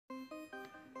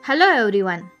Hello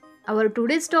everyone. Our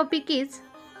today's topic is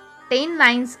 10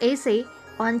 lines essay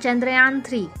on Chandrayaan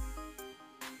 3.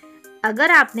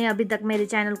 अगर आपने अभी तक मेरे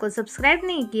चैनल को सब्सक्राइब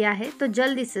नहीं किया है तो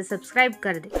जल्दी से सब्सक्राइब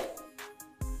कर दें.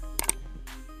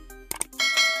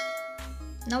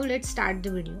 Now let's start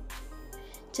the video.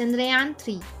 Chandrayaan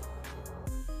 3.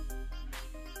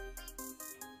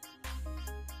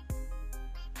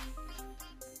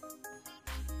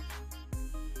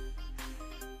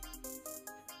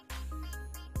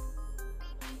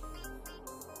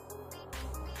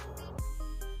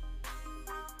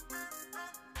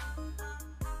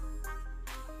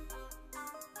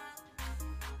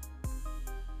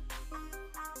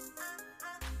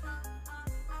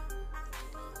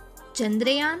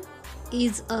 Chandrayaan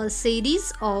is a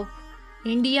series of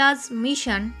India's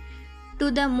mission to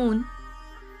the moon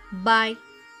by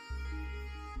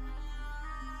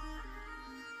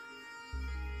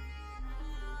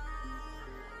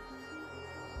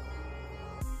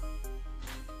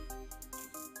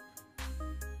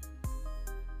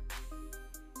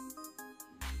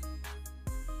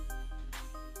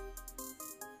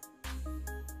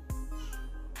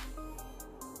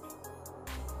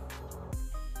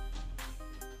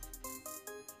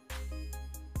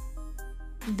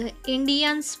the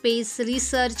Indian Space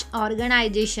Research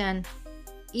Organization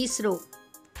 (ISRO).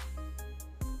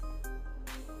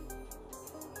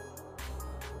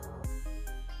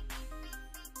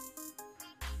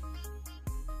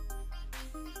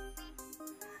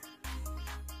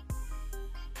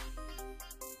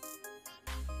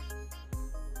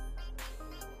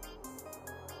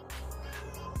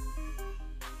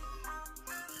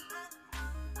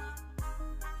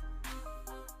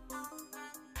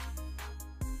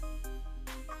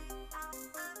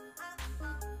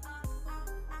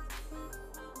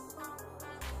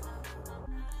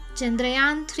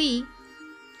 Chandrayaan 3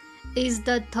 is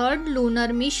the third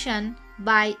lunar mission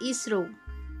by ISRO.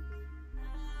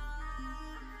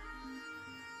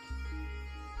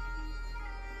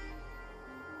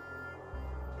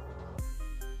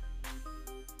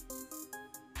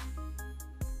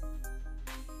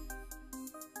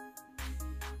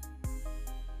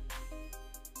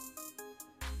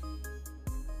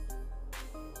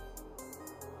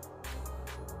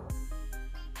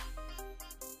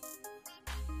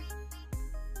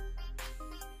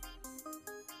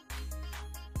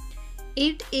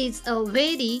 It is a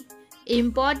very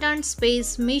important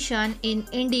space mission in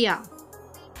India.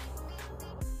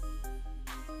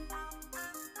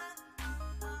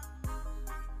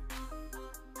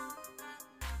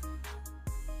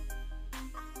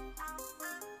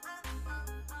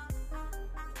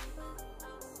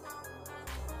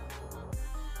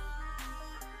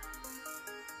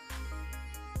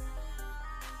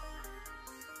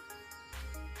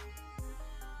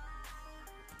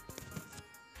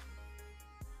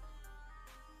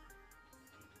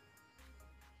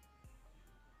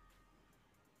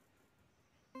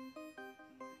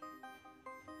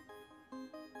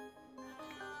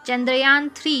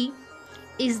 Chandrayaan 3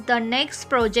 is the next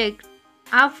project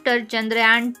after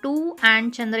Chandrayaan 2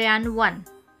 and Chandrayaan 1.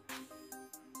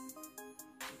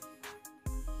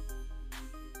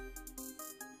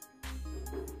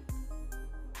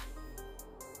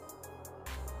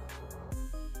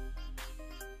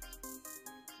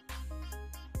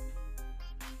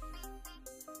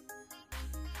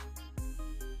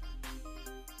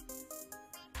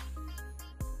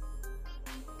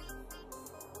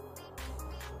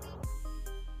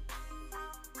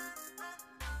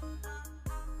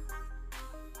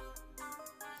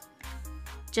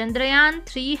 Chandrayaan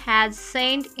 3 has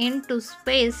sent into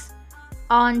space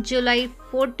on July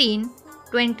 14,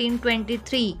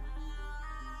 2023.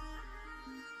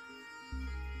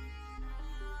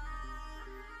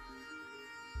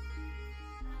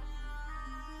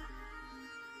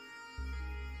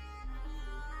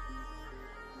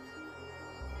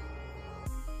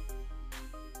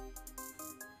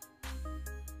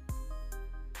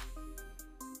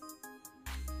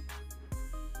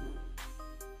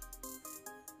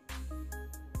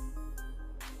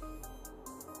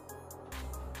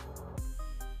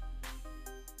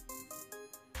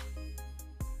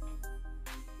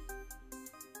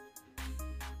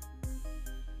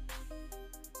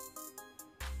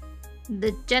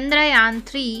 The Chandrayaan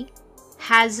 3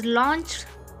 has launched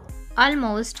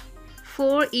almost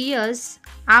 4 years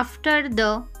after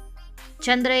the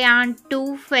Chandrayaan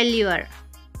 2 failure.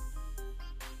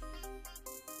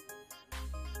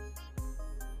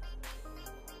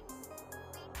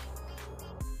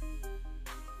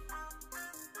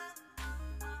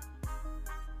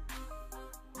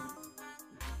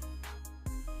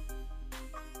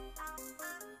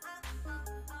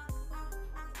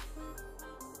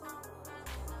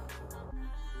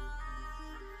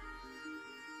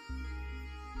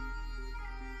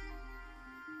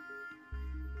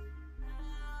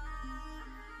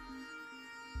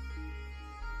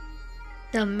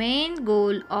 The main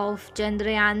goal of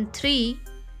Chandrayaan 3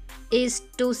 is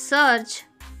to search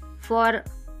for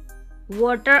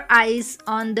water ice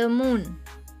on the moon.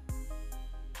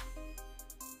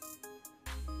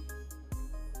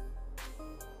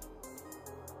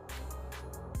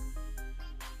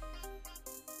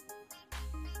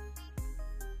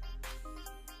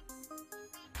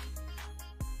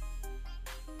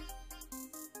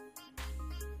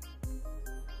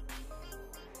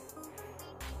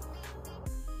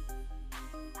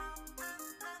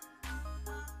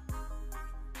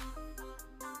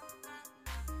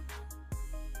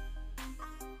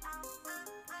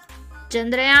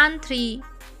 Chandrayaan 3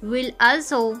 will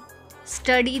also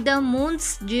study the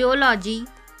moon's geology,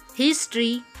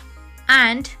 history,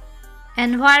 and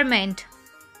environment.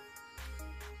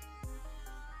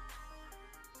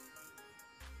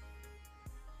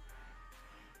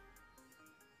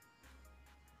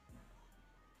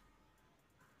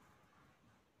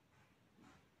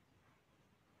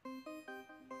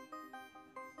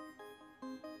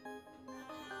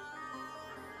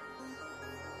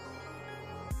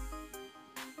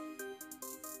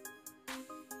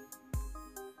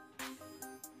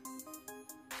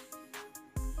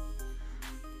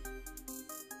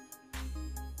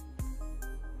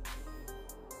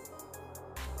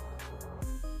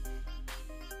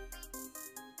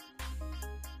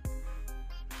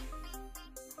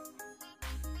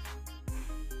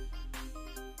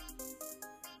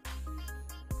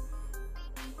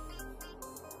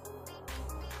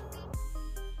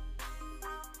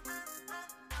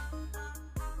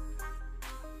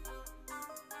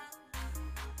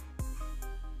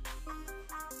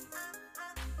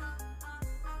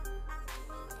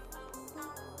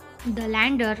 The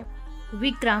lander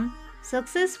Vikram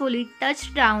successfully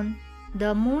touched down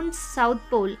the moon's south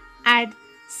pole at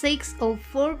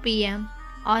 6:04 p.m.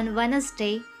 on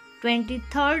Wednesday,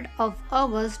 23rd of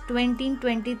August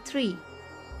 2023.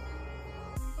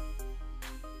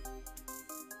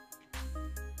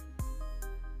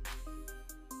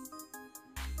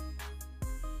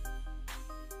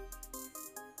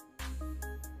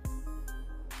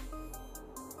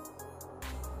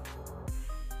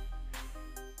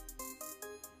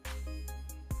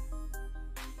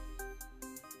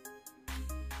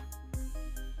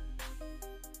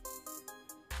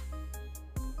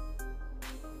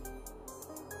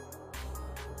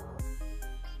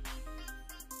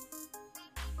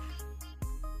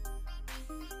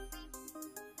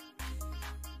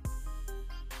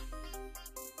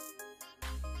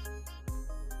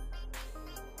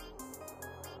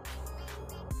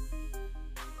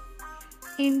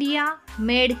 India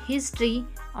made history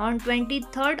on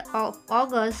 23rd of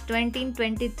August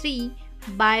 2023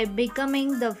 by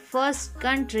becoming the first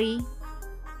country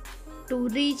to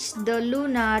reach the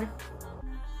lunar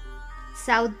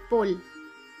South Pole.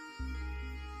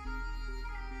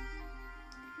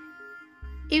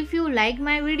 If you like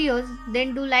my videos,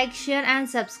 then do like, share and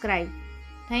subscribe.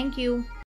 Thank you.